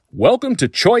Welcome to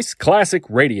Choice Classic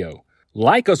Radio.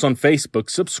 Like us on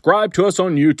Facebook, subscribe to us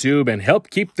on YouTube, and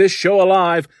help keep this show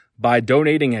alive by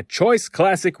donating at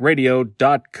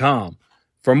choiceclassicradio.com.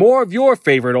 For more of your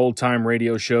favorite old-time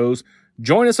radio shows,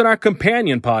 join us on our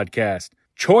companion podcast,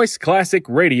 Choice Classic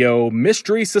Radio,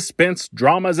 Mystery, Suspense,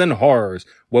 Dramas, and Horrors,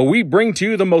 where we bring to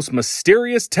you the most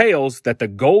mysterious tales that the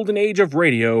golden age of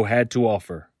radio had to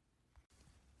offer.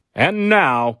 And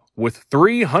now, with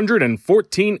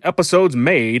 314 episodes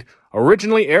made,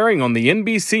 originally airing on the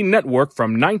NBC network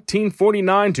from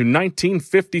 1949 to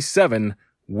 1957,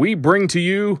 we bring to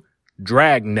you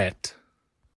Dragnet.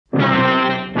 The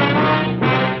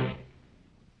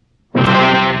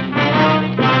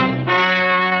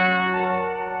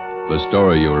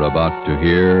story you are about to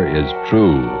hear is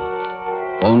true.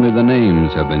 Only the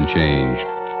names have been changed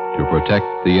to protect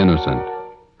the innocent.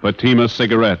 Fatima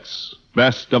Cigarettes,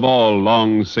 best of all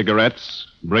long cigarettes,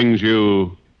 brings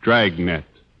you Dragnet.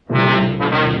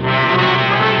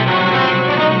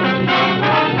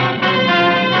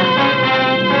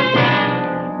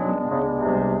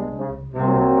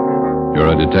 You're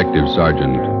a detective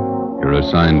sergeant. You're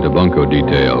assigned to bunco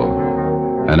detail.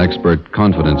 An expert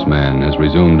confidence man has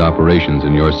resumed operations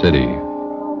in your city.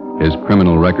 His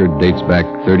criminal record dates back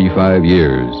 35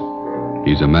 years.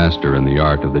 He's a master in the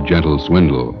art of the gentle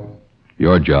swindle.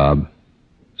 Your job,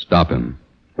 stop him.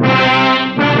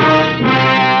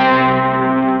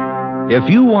 If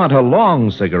you want a long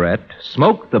cigarette,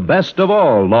 smoke the best of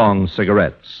all long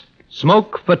cigarettes.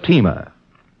 Smoke Fatima.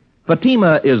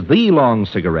 Fatima is the long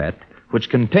cigarette which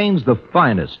contains the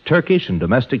finest Turkish and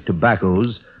domestic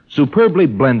tobaccos superbly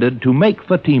blended to make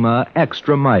Fatima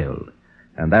extra mild.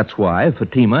 And that's why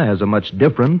Fatima has a much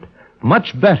different,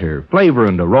 much better flavor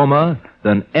and aroma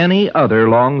than any other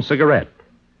long cigarette.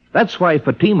 That's why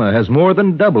Fatima has more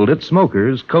than doubled its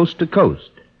smokers coast to coast.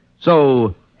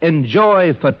 So,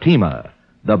 enjoy Fatima,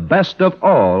 the best of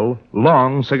all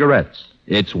long cigarettes.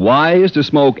 It's wise to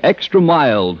smoke extra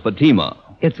mild Fatima.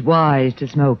 It's wise to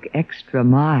smoke extra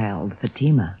mild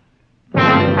Fatima.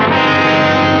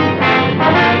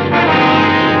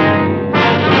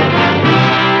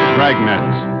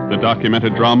 Dragnet, the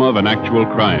documented drama of an actual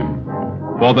crime.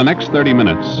 For the next 30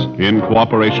 minutes, in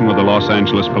cooperation with the Los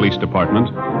Angeles Police Department,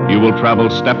 you will travel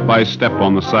step by step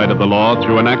on the side of the law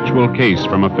through an actual case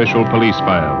from official police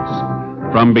files.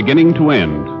 From beginning to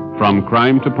end, from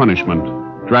crime to punishment,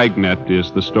 Dragnet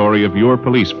is the story of your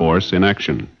police force in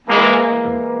action.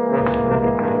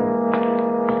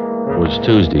 It was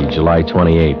Tuesday, July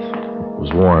 28th. It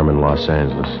was warm in Los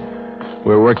Angeles.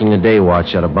 We were working a day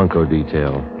watch out of bunco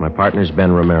detail. My partner's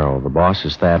Ben Romero. The boss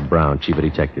is Thad Brown, chief of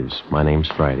detectives. My name's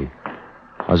Friday.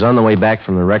 I was on the way back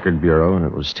from the record bureau, and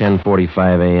it was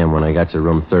 10:45 a.m. when I got to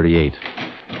room 38,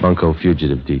 bunco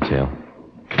fugitive detail.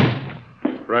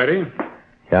 Friday?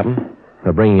 Captain?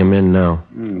 They're bringing him in now.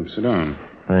 Sit down.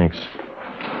 Thanks.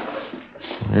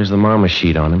 There's the mama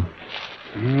sheet on him.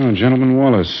 Oh, Gentleman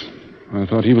Wallace. I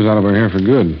thought he was out of our hair for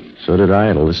good. So did I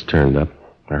until this turned up.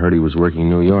 I heard he was working in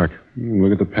New York.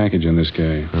 Look at the package on this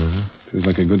guy. Feels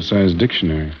like a good-sized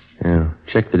dictionary. Yeah.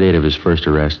 Check the date of his first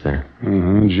arrest there.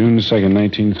 June 2nd,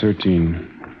 1913.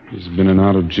 He's been in and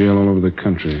out of jail all over the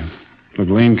country.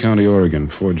 McLean County, Oregon,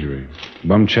 forgery.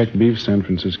 Bum check beef, San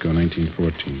Francisco,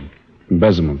 1914.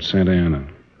 Embezzlement, Santa Ana.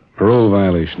 Parole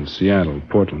violation, Seattle,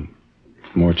 Portland.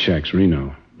 More checks,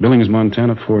 Reno. Billings,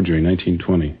 Montana, forgery,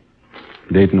 1920.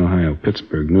 Dayton, Ohio,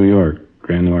 Pittsburgh, New York,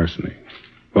 grand larceny.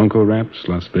 Bunco Raps,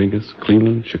 Las Vegas,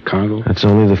 Cleveland, Chicago. That's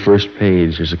only the first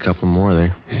page. There's a couple more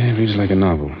there. Yeah, it reads like a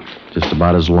novel. Just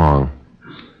about as long.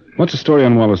 What's the story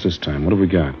on Wallace this time? What have we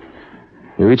got?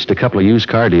 We reached a couple of used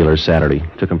car dealers Saturday.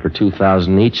 Took them for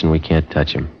 $2,000 each, and we can't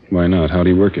touch him. Why not? How'd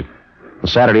he work it?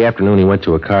 Well, Saturday afternoon, he went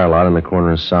to a car lot on the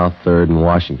corner of South 3rd and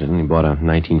Washington, and he bought a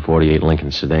 1948 Lincoln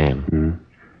sedan.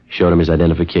 Showed him his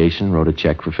identification, wrote a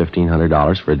check for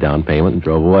 $1,500 for a down payment, and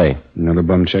drove away. Another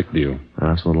bum check deal.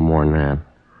 That's a little more than that.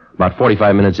 About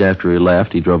 45 minutes after he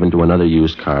left, he drove into another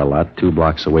used car lot 2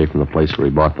 blocks away from the place where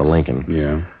he bought the Lincoln.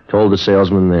 Yeah. Told the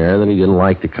salesman there that he didn't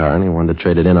like the car and he wanted to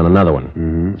trade it in on another one.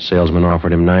 The salesman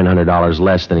offered him $900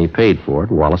 less than he paid for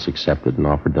it. Wallace accepted and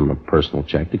offered them a personal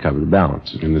check to cover the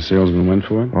balance. And the salesman went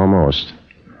for it? Almost.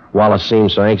 Wallace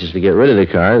seemed so anxious to get rid of the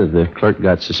car that the clerk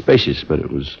got suspicious, but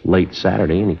it was late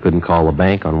Saturday and he couldn't call the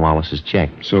bank on Wallace's check.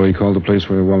 So he called the place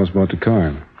where Wallace bought the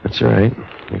car. That's right.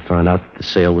 We found out that the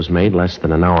sale was made less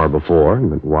than an hour before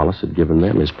and that Wallace had given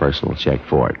them his personal check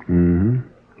for it. And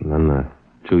then the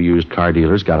 2 used car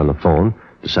dealers got on the phone,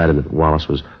 decided that Wallace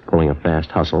was pulling a fast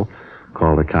hustle,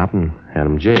 called a cop, and had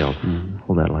him jailed.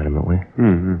 Hold that light a minute, will you?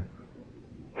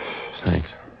 Thanks.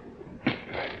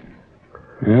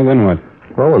 Yeah, then what?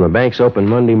 Well, when the banks opened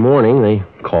Monday morning, they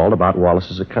called about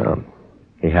Wallace's account.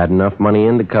 He had enough money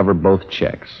in to cover both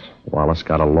checks. Wallace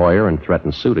got a lawyer and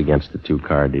threatened suit against the two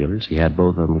car dealers. He had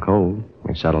both of them cold.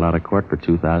 They settled out of court for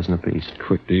 $2,000 apiece.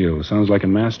 Quick deal. Sounds like a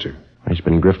master. He's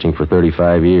been grifting for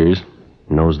 35 years.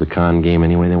 Knows the con game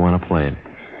any way they want to play it.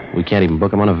 We can't even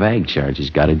book him on a VAG charge. He's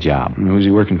got a job. And who's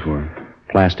he working for?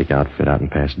 Plastic outfit out in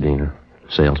Pasadena.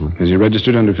 Salesman. Is he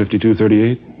registered under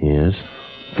 5238? He is.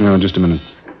 No, just a minute.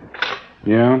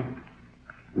 Yeah?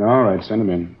 All right, send him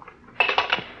in.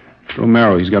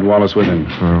 Romero, he's got Wallace with him.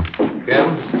 Oh.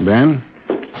 Captain? Ben?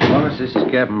 Wallace, this is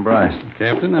Captain Bryce.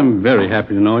 Captain, I'm very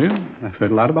happy to know you. I've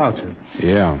heard a lot about you.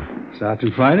 Yeah.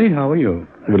 Sergeant Friday, how are you?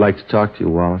 We'd like to talk to you,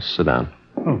 Wallace. Sit down.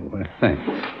 Oh, well, thanks.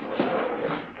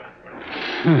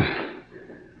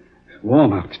 It's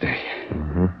warm out today.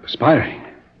 Perspiring.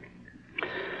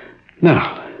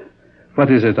 Now,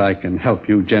 what is it I can help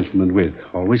you gentlemen with?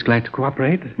 Always glad to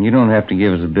cooperate. You don't have to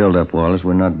give us a build-up, Wallace.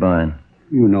 We're not buying.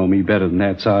 You know me better than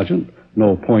that, Sergeant.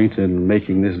 No point in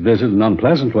making this visit an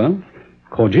unpleasant one.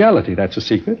 Cordiality, that's a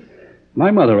secret.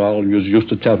 My mother always used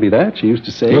to tell me that. She used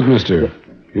to say... Look, mister,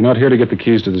 you're not here to get the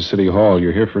keys to the city hall.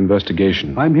 You're here for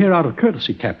investigation. I'm here out of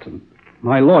courtesy, Captain.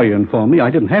 My lawyer informed me I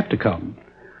didn't have to come.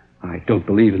 I don't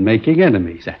believe in making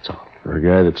enemies, that's all. For a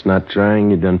guy that's not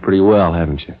trying, you've done pretty well,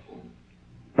 haven't you?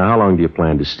 Now, how long do you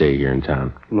plan to stay here in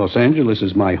town? Los Angeles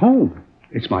is my home.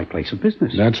 It's my place of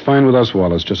business. That's fine with us,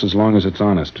 Wallace, just as long as it's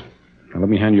honest. Now, let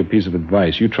me hand you a piece of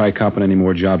advice. You try copping any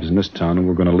more jobs in this town, and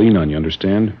we're going to lean on you,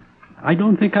 understand? I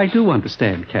don't think I do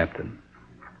understand, Captain.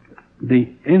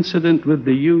 The incident with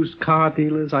the used car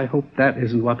dealers, I hope that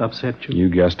isn't what upset you. You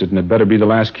guessed it, and it better be the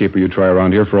last caper you try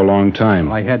around here for a long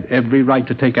time. I had every right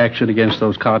to take action against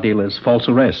those car dealers. False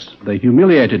arrests. They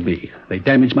humiliated me. They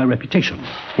damaged my reputation.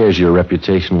 Here's your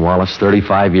reputation, Wallace.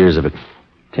 35 years of it.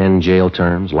 10 jail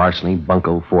terms, larceny,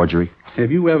 bunco, forgery.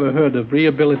 Have you ever heard of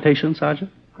rehabilitation,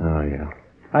 Sergeant? Oh, yeah.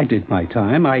 I did my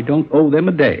time. I don't owe them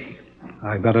a day.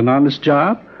 I've got an honest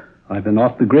job. I've been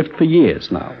off the grift for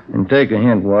years now. And take a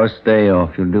hint, Wallace. Stay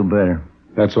off. You'll do better.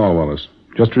 That's all, Wallace.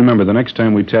 Just remember, the next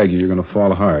time we tag you, you're going to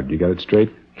fall hard. You got it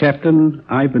straight? Captain,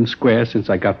 I've been square since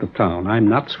I got to town. I'm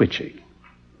not switching.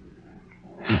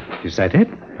 Is that it?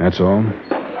 That's all.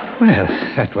 Well,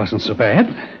 that wasn't so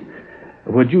bad.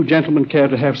 Would you gentlemen care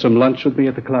to have some lunch with me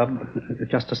at the club?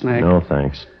 Just a snack? No,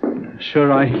 thanks.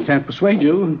 Sure, I can't persuade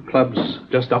you. Club's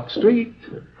just up the street.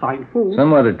 Fine food.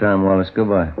 Some other time, Wallace.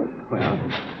 Goodbye.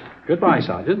 Well, goodbye,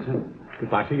 Sergeant.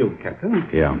 Goodbye to you, Captain.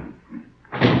 Yeah.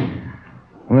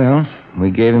 Well,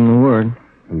 we gave him the word.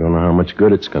 I don't know how much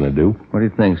good it's going to do. What do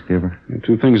you think, Skipper? There are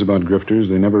two things about grifters.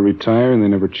 They never retire and they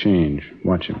never change.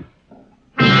 Watch him.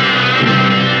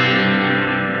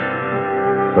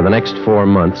 For the next 4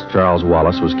 months, Charles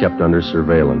Wallace was kept under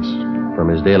surveillance. From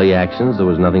his daily actions, there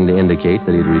was nothing to indicate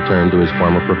that he'd returned to his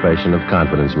former profession of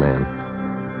confidence man.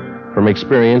 From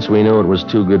experience, we knew it was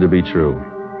too good to be true.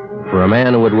 For a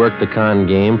man who had worked the con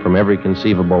game from every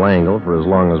conceivable angle for as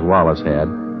long as Wallace had,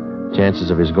 chances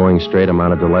of his going straight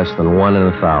amounted to less than 1 in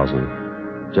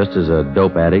 1,000. Just as a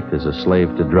dope addict is a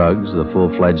slave to drugs, the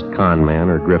full-fledged con man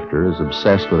or grifter is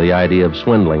obsessed with the idea of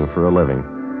swindling for a living.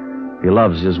 He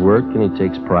loves his work, and he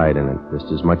takes pride in it,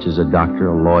 just as much as a doctor,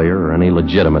 a lawyer, or any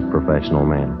legitimate professional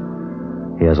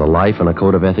man. He has a life and a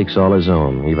code of ethics all his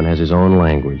own, even has his own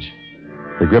language.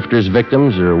 The grifter's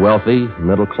victims are wealthy,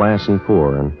 middle class, and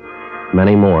poor, and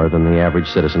many more than the average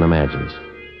citizen imagines.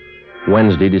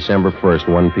 Wednesday, December 1st,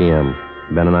 1 p.m.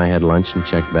 Ben and I had lunch and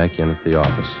checked back in at the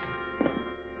office.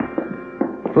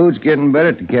 Food's getting better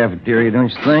at the cafeteria, don't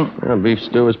you think? Well, beef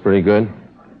stew is pretty good.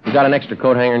 You got an extra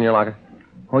coat hanger in your locker?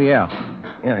 Oh, yeah.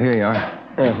 Yeah, here you are.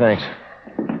 Yeah, thanks.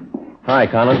 Hi,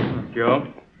 Conlon. Joe?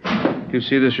 Did you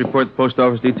see this report the post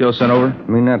office detail sent over?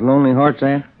 You mean that Lonely Hearts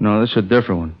ad? No, this is a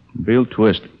different one. Real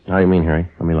twist. How do you mean, Harry?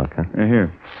 Let me look, huh?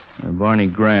 Here. Barney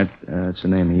Grant. That's the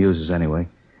name he uses anyway.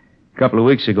 A couple of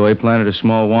weeks ago, he planted a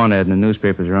small want ad in the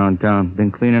newspapers around town.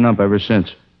 Been cleaning up ever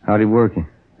since. How'd he work it?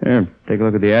 Here, take a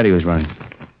look at the ad he was running.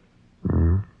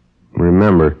 Mm-hmm.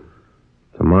 Remember,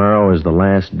 tomorrow is the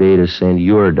last day to send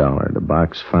your dollar to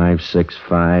Box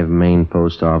 565, Main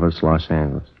Post Office, Los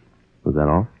Angeles. Was that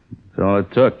all? That's all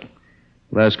it took.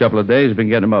 Last couple of days, been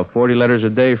getting about 40 letters a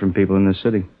day from people in the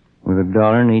city. With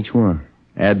 $1 in each one.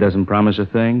 Ad doesn't promise a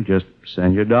thing. Just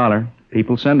send your dollar.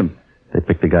 People send them. They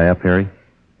picked the guy up, Harry?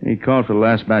 He called for the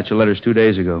last batch of letters 2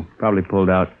 days ago. Probably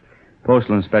pulled out.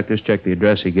 Postal inspectors checked the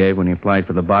address he gave when he applied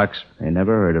for the box. They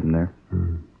never heard of him there.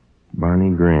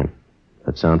 Barney Grant.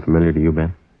 That sound familiar to you,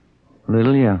 Ben? A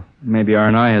little, yeah. Maybe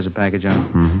R&I has a package on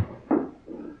it. Mm-hmm.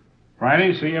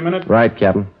 Friday, see you a minute? Right,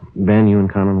 Captain. Ben, you and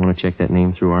Conlon want to check that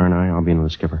name through R&I? I'll be in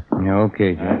with the skipper. Yeah,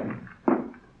 okay, Jack.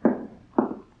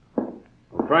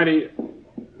 Friday,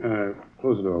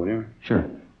 close the door, will you? Sure.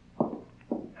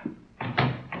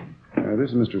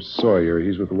 This is Mr. Sawyer.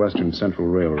 He's with the Western Central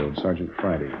Railroad, Sergeant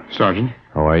Friday. Sergeant?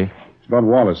 How are you? It's about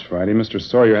Wallace, Friday. Mr.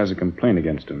 Sawyer has a complaint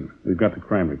against him. We've got the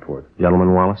crime report.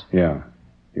 Gentleman Wallace? Yeah.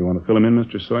 You want to fill him in,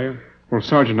 Mr. Sawyer? Well,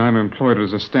 Sergeant, I'm employed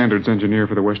as a standards engineer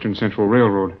for the Western Central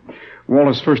Railroad.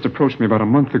 Wallace first approached me about a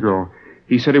month ago.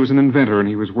 He said he was an inventor and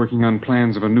he was working on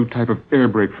plans of a new type of air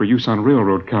brake for use on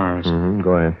railroad cars.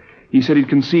 Go ahead. He said he'd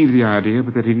conceived the idea,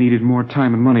 but that he needed more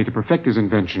time and money to perfect his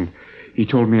invention. He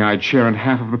told me I'd share in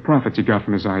half of the profits he got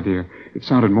from his idea. It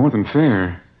sounded more than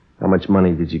fair. How much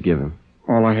money did you give him?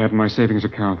 All I had in my savings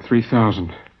account,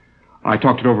 $3,000. I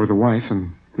talked it over with the wife,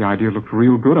 and the idea looked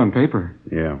real good on paper.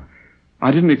 Yeah.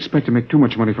 I didn't expect to make too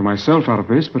much money for myself out of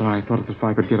this, but I thought if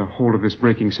I could get a hold of this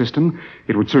braking system,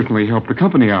 it would certainly help the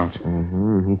company out.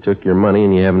 He took your money,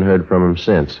 and you haven't heard from him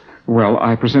since. Well,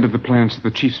 I presented the plans to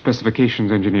the chief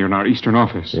specifications engineer in our eastern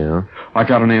office. Yeah? I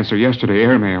got an answer yesterday,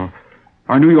 airmail.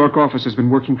 Our New York office has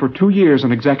been working for 2 years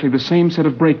on exactly the same set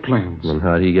of brake plans. And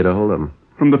how'd he get a hold of them?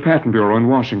 From the Patent Bureau in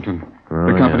Washington.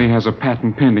 The company has a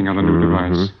patent pending on a new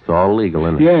device. It's all legal,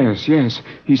 isn't it? Yes.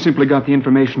 He simply got the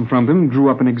information from them,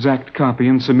 drew up an exact copy,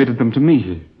 and submitted them to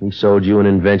me. He sold you an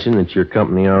invention that your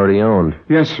company already owned.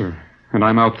 Yes, sir. And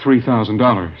I'm out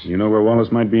 $3,000. You know where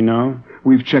Wallace might be now?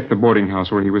 We've checked the boarding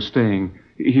house where he was staying.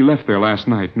 He left there last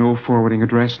night. No forwarding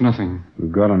address, nothing.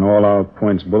 We've got an all-out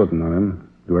points bulletin on him.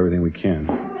 Do everything we can.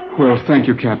 Well, thank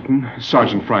you, Captain.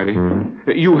 Sergeant Friday.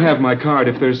 You have my card.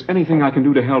 If there's anything I can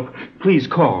do to help, please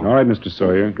call. All right, Mr.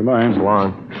 Sawyer. Goodbye. So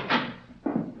long.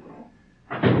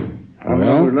 I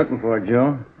know what we're looking for,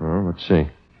 Joe. Oh, let's see.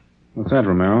 What's that,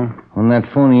 Romero? On that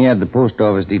phony ad the post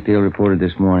office detail reported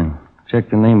this morning. Check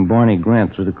the name Barney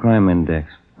Grant through the crime index.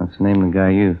 That's the name the guy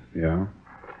used. Yeah?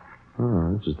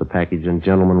 Oh, this is the package on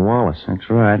Gentleman Wallace. That's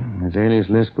right. His alias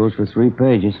list goes for 3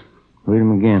 pages. Read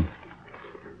him again.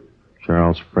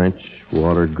 Charles French,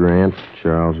 Walter Grant,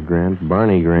 Charles Grant,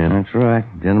 Barney Grant. That's right.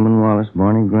 Gentleman Wallace,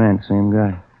 Barney Grant, same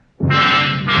guy.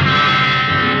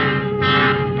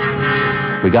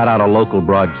 We got out a local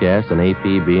broadcast, an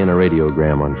APB, and a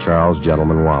radiogram on Charles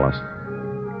Gentleman Wallace.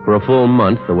 For a full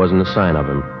month, there wasn't a sign of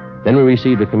him. Then we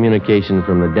received a communication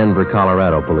from the Denver,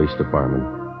 Colorado Police Department.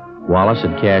 Wallace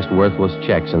had cashed worthless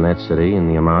checks in that city in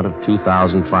the amount of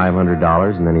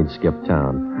 $2,500, and then he'd skipped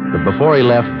town. But before he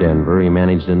left Denver, he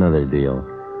managed another deal.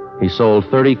 He sold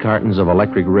 30 cartons of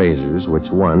electric razors, which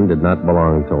 1, did not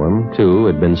belong to him, 2,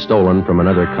 had been stolen from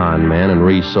another con man and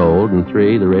resold, and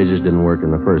 3, the razors didn't work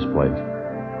in the first place.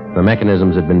 The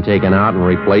mechanisms had been taken out and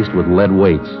replaced with lead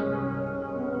weights.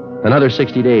 Another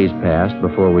 60 days passed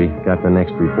before we got the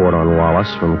next report on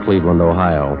Wallace from Cleveland,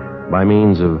 Ohio. By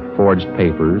means of forged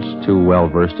papers, 2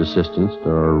 well-versed assistants,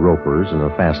 or ropers, and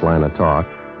a fast line of talk,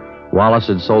 Wallace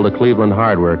had sold a Cleveland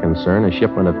hardware concern a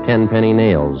shipment of 10-penny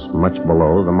nails, much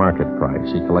below the market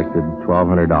price. He collected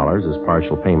 $1,200 as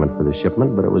partial payment for the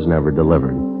shipment, but it was never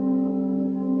delivered.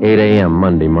 8 a.m.,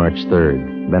 Monday, March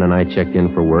 3rd. Ben and I checked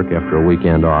in for work after a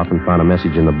weekend off and found a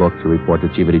message in the book to report to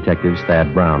Chief of Detectives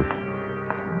Thad Brown.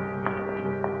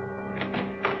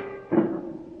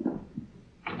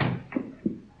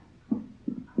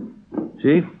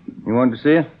 Chief, you wanted to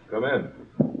see it? Come in.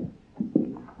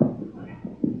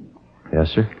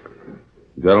 Yes, sir?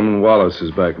 Gentleman Wallace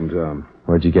is back in town.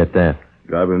 Where'd you get that?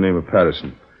 Guy by the name of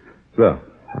Patterson. So.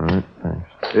 All right, thanks.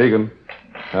 Egan,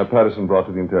 have Patterson brought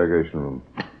to the interrogation room.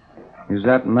 Is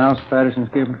that Mouse Patterson,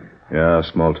 Skipper? Yeah,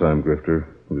 small-time grifter.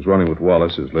 He was running with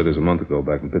Wallace as late as a month ago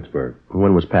back in Pittsburgh.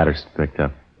 When was Patterson picked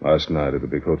up? Last night at a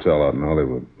big hotel out in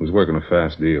Hollywood. He was working a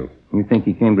fast deal. You think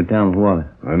he came to town with Wallace?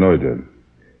 I know he did.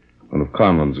 One of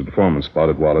Conlon's informants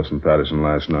spotted Wallace and Patterson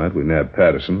last night. We nabbed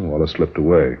Patterson. Wallace slipped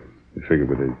away. We figured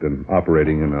he'd been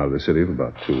operating in and out of the city for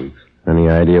about 2 weeks. Any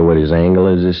idea what his angle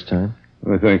is this time?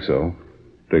 I think so.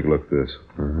 Take a look at this.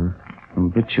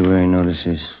 Obituary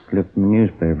notices clipped from the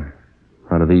newspaper.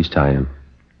 How do these tie in?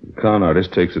 The con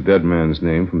artist takes a dead man's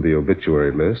name from the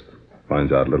obituary list,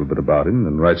 finds out a little bit about him,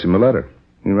 and writes him a letter.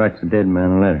 He writes the dead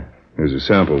man a letter. Here's a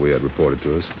sample we had reported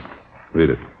to us. Read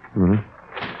it.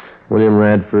 William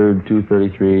Radford,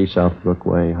 233 South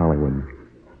Brookway, Hollywood.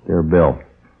 Dear Bill,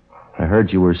 I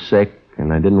heard you were sick,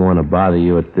 and I didn't want to bother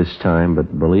you at this time,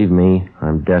 but believe me,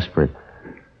 I'm desperate.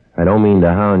 I don't mean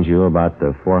to hound you about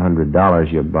the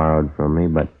 $400 you borrowed from me,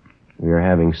 but we are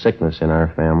having sickness in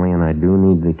our family, and I do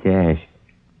need the cash.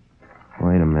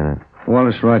 Wait a minute.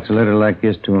 Wallace writes a letter like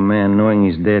this to a man knowing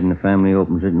he's dead, and the family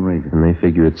opens it and reads it. And they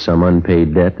figure it's some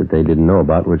unpaid debt that they didn't know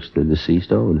about, which the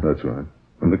deceased owed. That's right.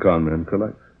 And the con man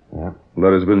collects. Yeah. The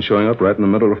letter's been showing up right in the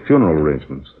middle of funeral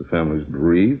arrangements. The family's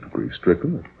bereaved,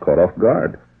 grief-stricken, caught off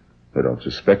guard. They don't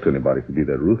suspect anybody could be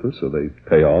that ruthless, so they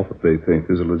pay off if they think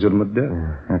there's a legitimate debt.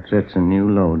 That sets a new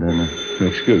low, doesn't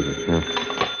it? Excuse me.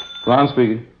 Lon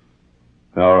speaking.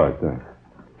 All right, thanks.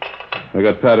 I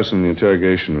got Patterson in the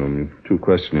interrogation room. You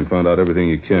two-questioned him, found out everything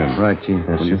you can. Right, Chief.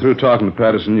 When you're through talking to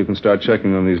Patterson, you can start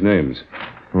checking on these names.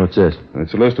 What's this?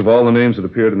 It's a list of all the names that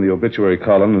appeared in the obituary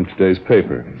column in today's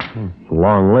paper. A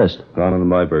long list. Don and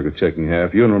Myberg are checking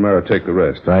half. You and Romero take the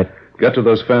rest. Right. Get to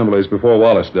those families before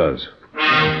Wallace does.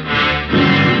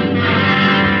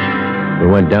 We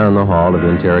went down the hall to the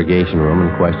interrogation room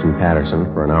and questioned Patterson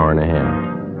for an hour and a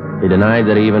half. He denied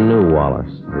that he even knew Wallace.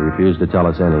 He refused to tell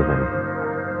us anything.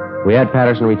 We had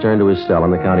Patterson return to his cell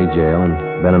in the county jail, and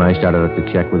Ben and I started up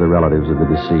to check with the relatives of the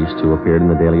deceased who appeared in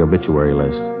the daily obituary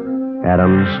list.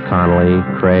 Adams, Connolly,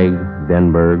 Craig,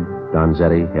 Denberg,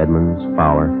 Donzetti, Edmonds,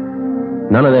 Fowler.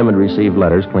 None of them had received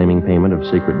letters claiming payment of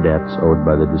secret debts owed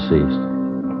by the deceased.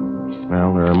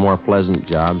 Well, there are more pleasant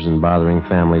jobs than bothering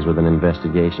families with an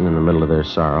investigation in the middle of their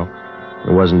sorrow.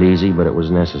 It wasn't easy, but it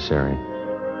was necessary.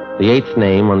 The 8th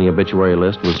name on the obituary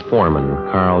list was Foreman,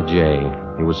 Carl J.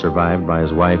 He was survived by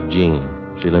his wife, Jean.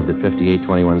 She lived at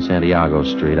 5821 Santiago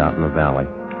Street out in the valley.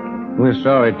 We're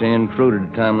sorry to intrude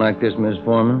at a time like this, Miss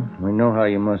Foreman. We know how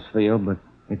you must feel, but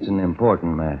it's an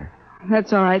important matter.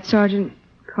 That's all right, Sergeant.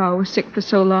 Carl was sick for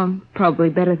so long. Probably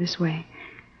better this way.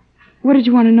 What did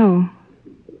you want to know?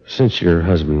 Since your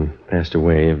husband passed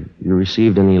away, have you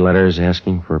received any letters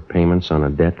asking for payments on a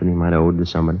debt that he might have owed to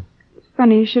somebody?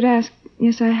 Funny you should ask.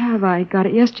 Yes, I have. I got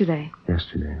it yesterday.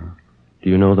 Yesterday, huh? Do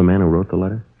you know the man who wrote the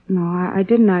letter? No, I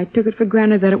didn't. I took it for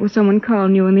granted that it was someone Carl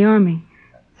knew in the Army.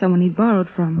 Someone he'd borrowed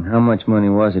from. How much money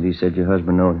was it he said your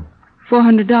husband owed him?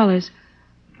 $400.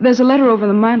 There's a letter over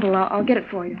the mantel. I'll get it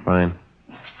for you. Fine.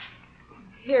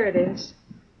 Here it is.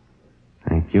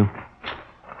 Thank you.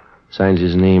 Signs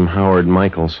his name Howard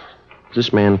Michaels. Has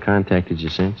this man contacted you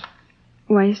since?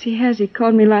 Why, yes, he has. He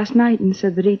called me last night and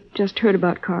said that he'd just heard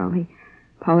about Carl. He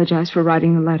apologized for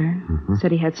writing the letter. Mm-hmm.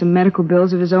 Said he had some medical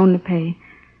bills of his own to pay.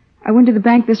 I went to the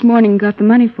bank this morning and got the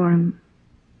money for him.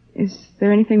 Is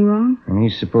there anything wrong? And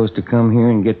he's supposed to come here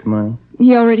and get the money?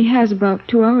 He already has about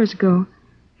 2 hours ago.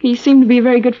 He seemed to be a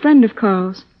very good friend of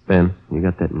Carl's. Ben, you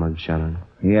got that mug shot on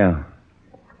you? Yeah.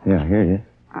 Yeah, here it is.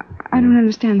 I don't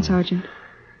understand, Sergeant.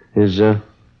 Is,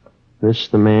 this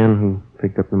the man who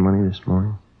picked up the money this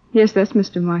morning? Yes, that's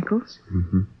Mr. Michaels.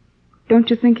 Mm-hmm. Don't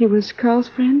you think he was Carl's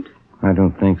friend? I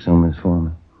don't think so, Miss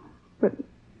Foreman. But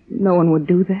no one would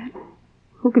do that.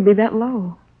 Who could be that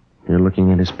low? You're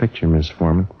looking at his picture, Miss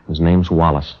Foreman. His name's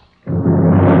Wallace.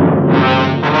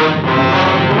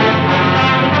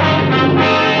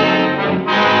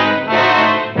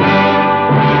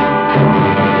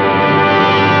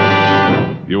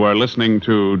 You are listening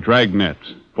to Dragnet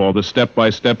for the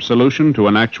step-by-step solution to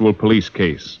an actual police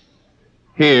case.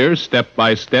 Here, step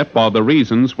by step, are the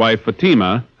reasons why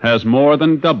Fatima has more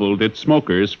than doubled its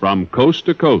smokers from coast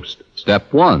to coast.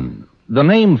 Step 1. The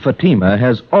name Fatima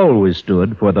has always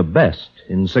stood for the best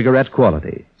in cigarette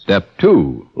quality. Step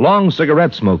 2. Long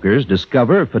cigarette smokers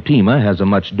discover Fatima has a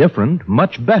much different,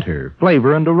 much better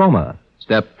flavor and aroma.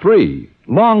 Step 3.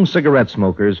 Long cigarette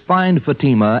smokers find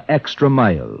Fatima extra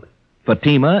mild.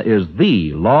 Fatima is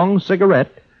the long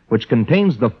cigarette which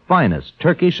contains the finest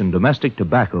Turkish and domestic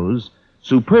tobaccos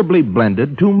superbly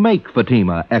blended to make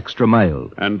Fatima extra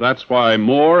mild. And that's why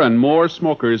more and more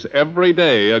smokers every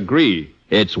day agree.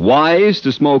 It's wise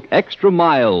to smoke extra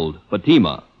mild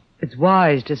Fatima. It's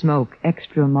wise to smoke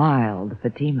extra mild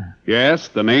Fatima. Yes,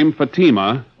 the name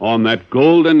Fatima on that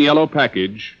golden yellow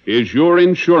package is your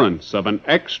insurance of an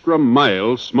extra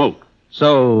mild smoke.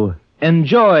 So,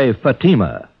 enjoy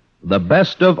Fatima, the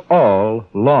best of all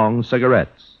long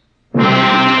cigarettes.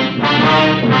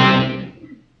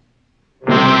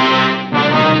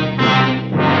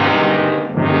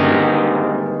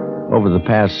 Over the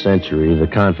past century, the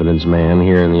confidence man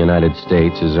here in the United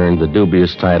States has earned the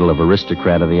dubious title of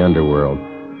aristocrat of the underworld.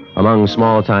 Among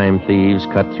small-time thieves,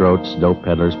 cutthroats, dope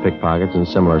peddlers, pickpockets, and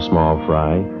similar small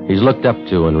fry, he's looked up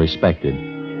to and respected.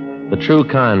 The true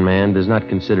con man does not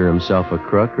consider himself a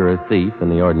crook or a thief in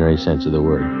the ordinary sense of the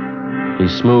word.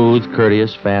 He's smooth,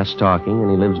 courteous, fast-talking, and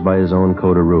he lives by his own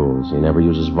code of rules. He never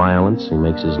uses violence. He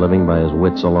makes his living by his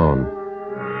wits alone.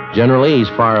 Generally, he's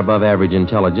far above average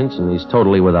intelligence, and he's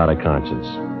totally without a conscience.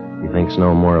 He thinks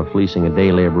no more of fleecing a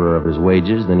day laborer of his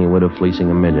wages than he would of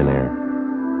fleecing a millionaire.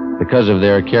 Because of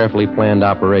their carefully planned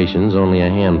operations, only a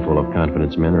handful of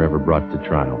confidence men are ever brought to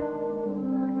trial.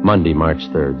 Monday, March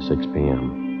 3rd, 6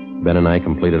 p.m. Ben and I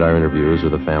completed our interviews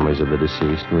with the families of the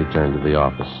deceased and returned to the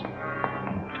office.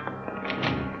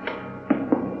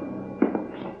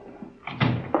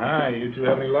 Hi, you two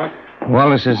have any luck?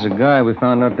 Wallace is the guy. We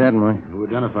found out that much. Who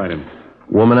identified him?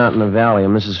 Woman out in the valley, a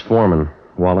Mrs. Foreman.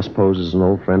 Wallace posed as an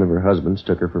old friend of her husband's,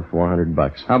 took her for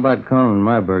 $400. How about Conlon and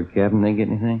Myberg, Captain? They get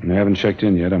anything? They haven't checked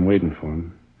in yet. I'm waiting for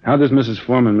him. How does Mrs.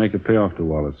 Foreman make a payoff to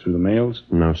Wallace? Through the mails?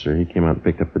 No, sir. He came out and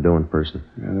picked up the dough in person.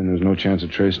 Yeah, then there's no chance of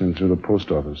tracing him through the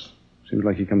post office. Seems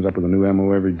like he comes up with a new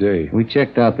MO every day. We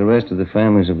checked out the rest of the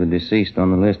families of the deceased on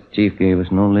the list the chief gave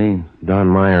us. No lead. Don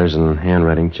Myers and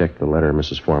handwriting checked the letter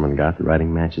Mrs. Foreman got. The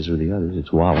writing matches with the others.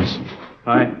 It's Wallace.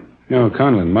 Hi. No,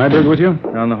 Conlon. Myberg with you?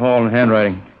 Down the hall in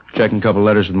handwriting. Checking a couple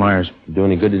letters with Myers. Do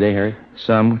any good today, Harry?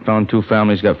 Some. We found 2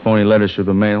 families got phony letters through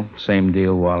the mail. Same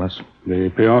deal, Wallace. They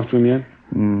pay off to him yet?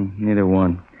 Neither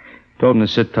one. Told him to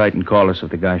sit tight and call us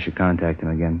if the guy should contact him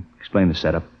again. Explain the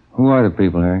setup. Who are the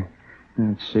people, Harry?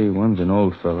 Let's see. One's an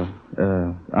old fellow.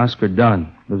 Oscar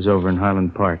Dunn. Lives over in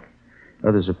Highland Park.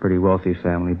 Other's a pretty wealthy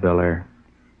family, Bel Air.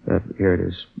 Here it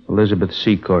is. Elizabeth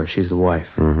Secor. She's the wife.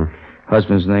 Mm-hmm.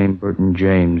 Husband's name, Burton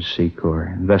James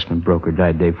Secor. Investment broker.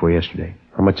 Died day before yesterday.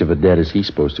 How much of a debt is he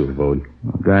supposed to have owed?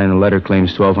 The guy in the letter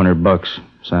claims $1,200.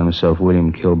 Signed himself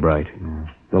William Kilbright.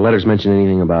 The letters mention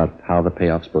anything about how the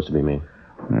payoff's supposed to be made?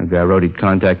 The guy wrote he'd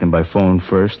contact him by phone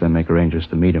first, then make arrangements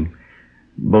to meet him.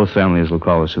 Both families will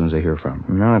call as soon as they hear from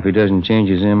him. Now, if he doesn't change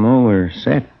his M.O., we're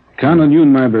set. Conlon, you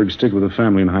and Myberg stick with the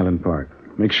family in Highland Park.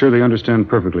 Make sure they understand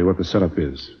perfectly what the setup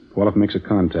is. If Wallach makes a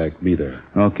contact, be there.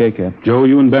 Okay, Cap. Joe,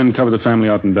 you and Ben cover the family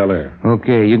out in Bel Air.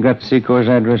 Okay, you got the Secor's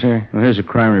address here? Well, here's a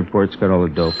crime report. It's got all the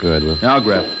dope. Good. Well. Now I'll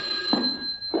grab it.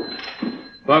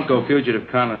 Bunko, fugitive,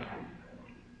 Conlon.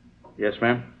 Yes,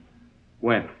 ma'am?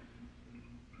 When?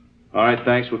 All right,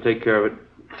 thanks. We'll take care of it.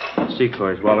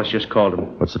 Secors. Wallace just called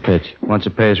him. What's the pitch? Wants to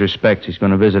pay his respects. He's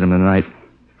going to visit him tonight.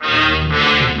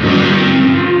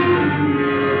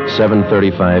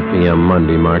 7:35 p.m.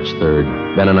 Monday, March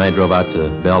 3rd. Ben and I drove out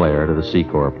to Bel Air to the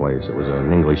Secor place. It was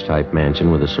an English-type mansion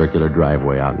with a circular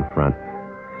driveway out in front.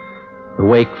 The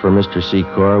wake for Mr.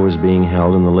 Secor was being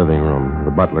held in the living room.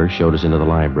 The butler showed us into the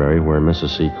library where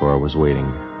Mrs. Secor was waiting.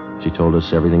 She told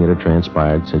us everything that had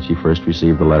transpired since she first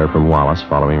received the letter from Wallace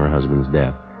following her husband's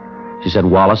death. She said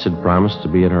Wallace had promised to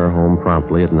be at her home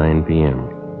promptly at 9 p.m.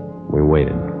 We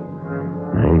waited.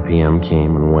 9 p.m.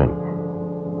 came and went.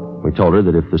 We told her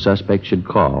that if the suspect should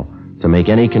call, to make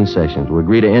any concession, to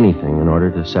agree to anything in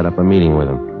order to set up a meeting with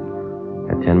him.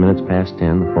 At 10 minutes past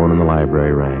 10, the phone in the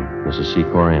library rang. Mrs.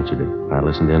 Secor answered it. I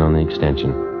listened in on the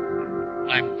extension.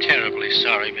 I'm terribly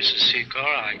sorry, Mrs. Secor.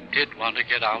 I did want to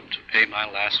get out to pay my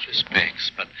last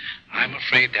respects, but I'm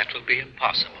afraid that will be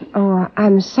impossible. Oh,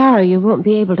 I'm sorry you won't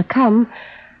be able to come.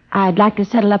 I'd like to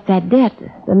settle up that debt,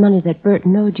 the money that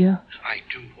Burton owed you. I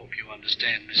do hope you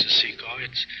understand, Mrs. Secor.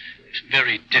 It's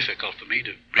very difficult for me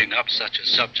to bring up such a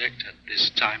subject at this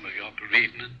time of your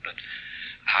bereavement, but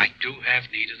I do have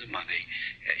need of the money.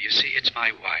 You see, it's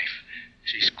my wife.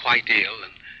 She's quite ill,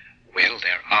 and, well,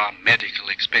 there are medical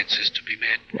expenses to be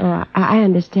met. Oh, I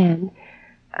understand.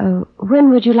 When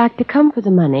would you like to come for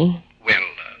the money? Well,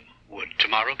 would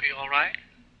tomorrow be all right?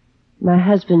 My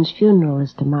husband's funeral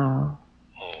is tomorrow.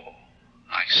 Oh,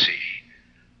 I see.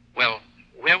 Well,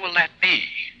 where will that be?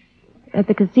 At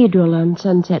the cathedral on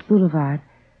Sunset Boulevard.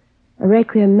 A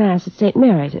requiem mass at St.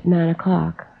 Mary's at 9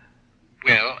 o'clock.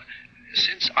 Well,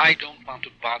 since I don't want to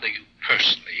bother you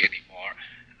personally anymore,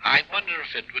 I wonder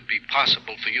if it would be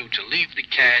possible for you to leave the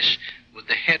cash with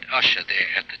the head usher there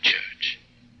at the church.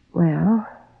 Well,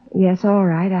 yes, all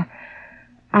right.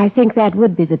 I think that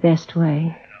would be the best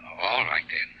way. All right,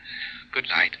 then. Good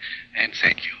night, and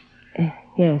thank you.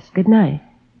 Yes, good night.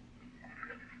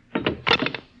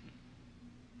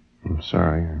 I'm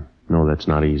sorry. I know that's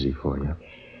not easy for you.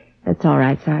 That's all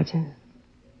right, Sergeant.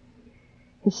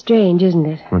 It's strange, isn't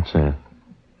it? What's that?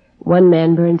 One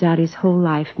man burns out his whole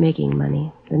life making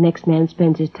money. The next man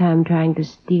spends his time trying to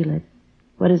steal it.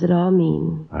 What does it all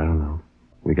mean? I don't know.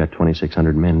 We got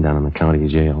 2,600 men down in the county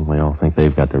jail. They all think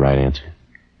they've got the right answer.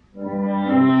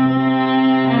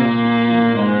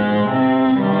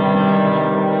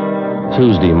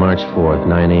 Tuesday, March 4th,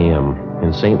 9 a.m.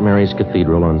 In St. Mary's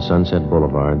Cathedral on Sunset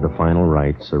Boulevard, the final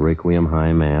rites, a Requiem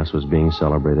High Mass, was being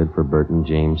celebrated for Burton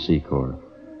James Secor.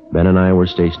 Ben and I were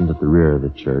stationed at the rear of the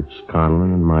church.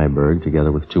 Conlon and Myberg,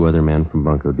 together with 2 other men from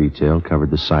Bunko Detail,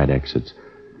 covered the side exits.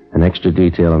 An extra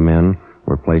detail of men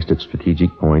were placed at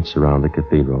strategic points around the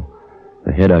cathedral.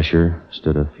 The head usher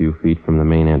stood a few feet from the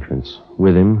main entrance.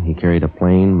 With him, he carried a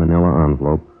plain manila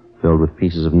envelope filled with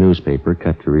pieces of newspaper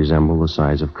cut to resemble the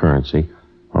size of currency,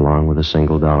 along with a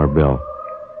single dollar bill.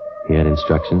 He had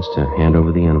instructions to hand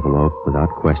over the envelope without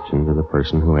question to the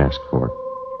person who asked for it.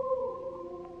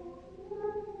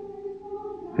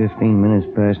 15 minutes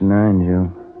past 9,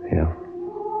 Joe. Yeah.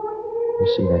 You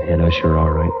see that head usher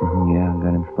all right? Yeah, I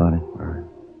got him spotted. All right.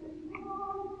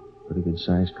 Pretty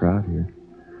good-sized crowd here.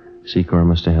 Secor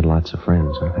must have had lots of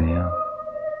friends, huh? Yeah.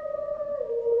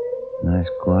 Nice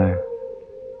choir.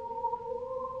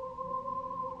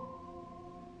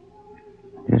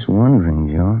 Just wondering,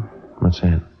 Joe. What's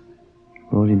that?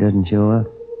 Suppose he doesn't show up.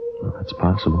 Well, that's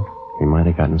possible. He might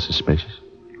have gotten suspicious.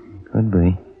 Could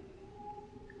be.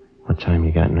 What time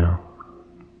you got now?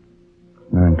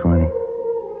 9:20.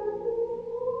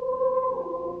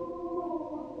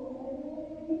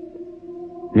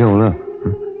 Joe, look.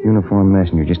 Uniformed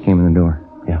messenger just came in the door.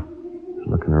 Yeah. He's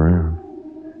looking around.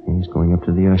 He's going up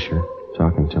to the usher,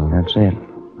 talking to him. That's it.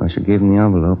 Usher gave him the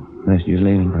envelope. Messenger's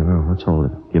leaving. I know. Let's hold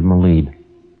it. Give him a lead.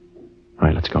 All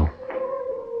right, let's go.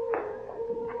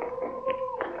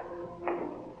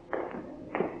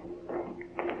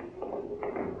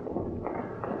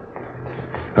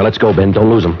 All right, let's go, Ben. Don't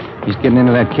lose him. He's getting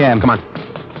into that cab. Come on.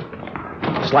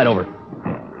 Slide over.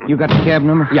 You got the cab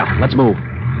number? Yeah, let's move.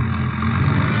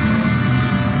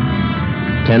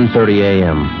 10:30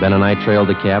 a.m. Ben and I trailed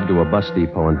the cab to a bus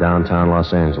depot in downtown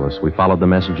Los Angeles. We followed the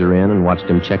messenger in and watched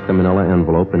him check the manila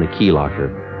envelope in a key locker.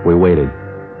 We waited.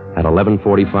 At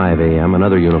 11:45 a.m.,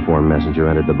 another uniformed messenger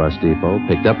entered the bus depot,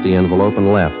 picked up the envelope,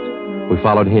 and left. We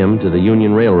followed him to the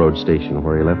Union Railroad station,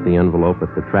 where he left the envelope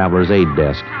at the traveler's aid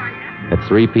desk. At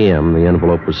 3 p.m., the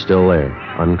envelope was still there,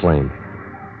 unclaimed.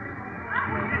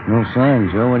 No sign,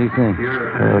 Joe. What do you think?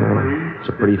 It's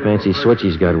a pretty fancy switch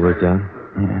he's got worked out.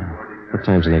 Yeah. What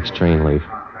time's the next train leave?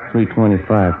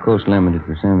 3:25. Coast Limited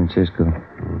for San Francisco.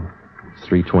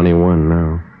 3:21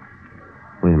 now.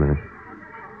 Wait a minute.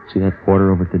 See that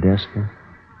porter over at the desk there?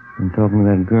 I'm talking to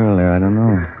that girl there. I don't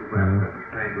know.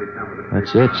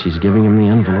 That's it. She's giving him the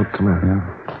envelope. Come on. Yeah.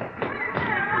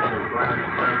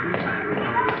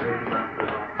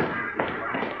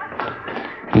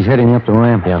 He's heading up the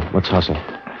ramp. Yeah, let's hustle.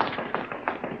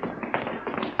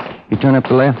 You turn up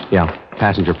the left? Yeah.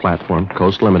 Passenger platform.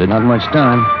 Coast Limited. Not much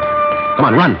time. Come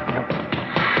on, run.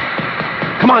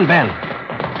 Come on, Ben.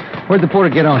 Where'd the porter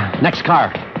get on? Next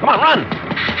car. Come on, run.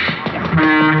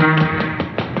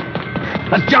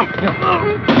 Let's jump.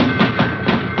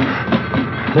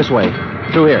 This way.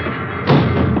 Through here.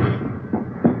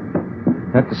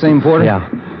 That the same porter? Yeah.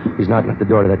 He's knocking at the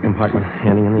door to that compartment,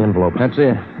 handing in the envelope. That's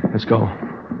it. Let's go.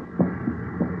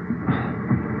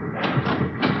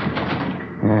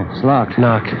 Yeah, it's locked.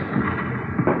 Knock.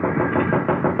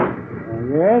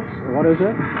 Yes? What is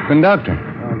it? Conductor.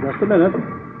 Just a minute.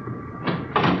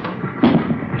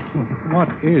 What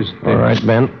is this? All right,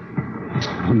 Ben.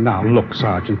 Now, look,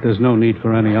 Sergeant, there's no need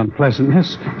for any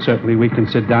unpleasantness. Certainly we can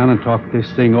sit down and talk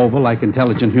this thing over like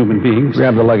intelligent human beings.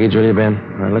 Grab the luggage, will you, Ben?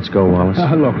 All right, let's go, Wallace.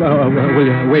 Look, will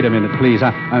you wait a minute, please?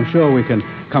 I'm sure we can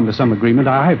come to some agreement.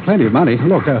 I have plenty of money.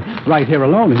 Look, right here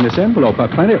alone in this envelope,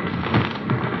 plenty of...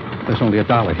 There's only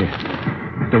 $1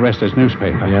 here. The rest is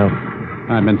newspaper. Yeah.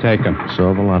 I've been taken. So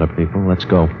have a lot of people. Let's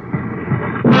go.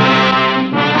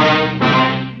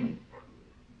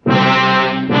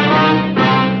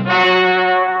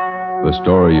 The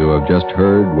story you have just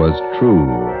heard was true.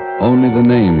 Only the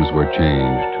names were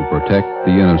changed to protect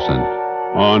the innocent.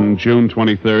 On June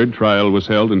 23rd, trial was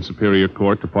held in Superior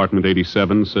Court, Department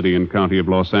 87, City and County of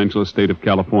Los Angeles, State of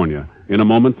California. In a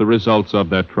moment, the results of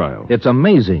that trial. It's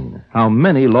amazing how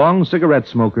many long cigarette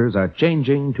smokers are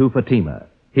changing to Fatima.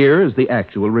 Here is the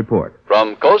actual report.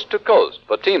 From coast to coast,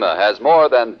 Fatima has more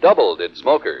than doubled its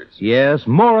smokers. Yes,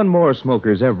 more and more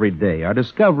smokers every day are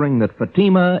discovering that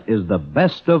Fatima is the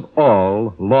best of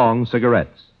all long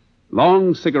cigarettes.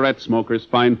 Long cigarette smokers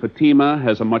find Fatima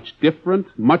has a much different,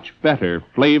 much better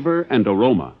flavor and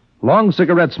aroma. Long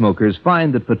cigarette smokers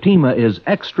find that Fatima is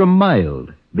extra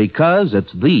mild because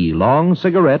it's the long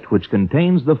cigarette which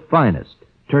contains the finest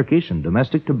Turkish and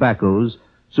domestic tobaccos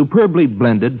superbly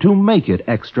blended to make it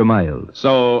extra mild.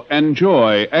 So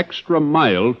enjoy extra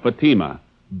mild Fatima,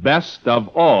 best of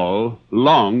all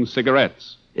long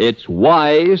cigarettes. It's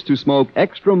wise to smoke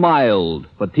extra mild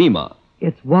Fatima.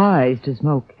 It's wise to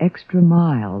smoke extra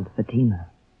mild Fatima.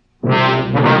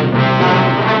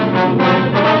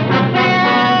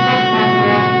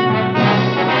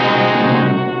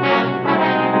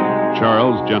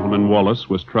 Charles Gentleman Wallace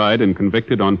was tried and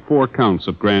convicted on 4 counts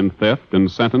of grand theft and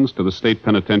sentenced to the state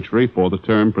penitentiary for the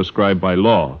term prescribed by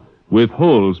law, with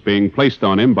holds being placed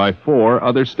on him by 4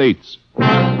 other states.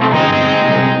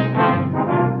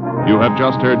 You have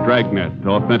just heard Dragnet,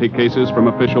 authentic cases from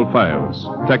official files.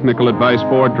 Technical advice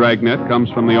for Dragnet comes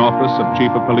from the Office of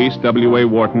Chief of Police W.A.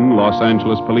 Wharton, Los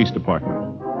Angeles Police Department.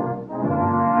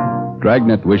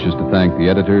 Dragnet wishes to thank the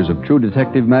editors of True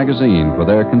Detective magazine for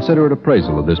their considerate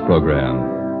appraisal of this program.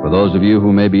 For those of you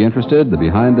who may be interested, the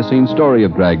behind-the-scenes story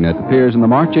of Dragnet appears in the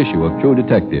March issue of True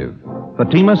Detective.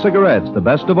 Fatima Cigarettes, the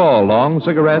best of all long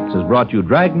cigarettes, has brought you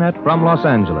Dragnet from Los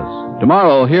Angeles.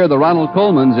 Tomorrow, hear the Ronald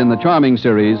Colmans in the charming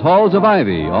series Halls of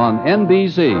Ivy on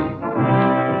NBC.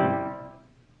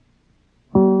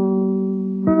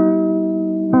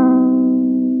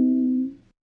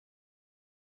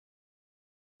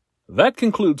 That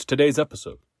concludes today's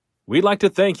episode. We'd like to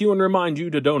thank you and remind you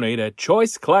to donate at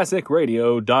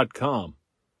choiceclassicradio.com.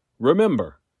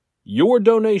 Remember, your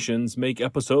donations make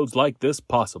episodes like this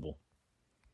possible.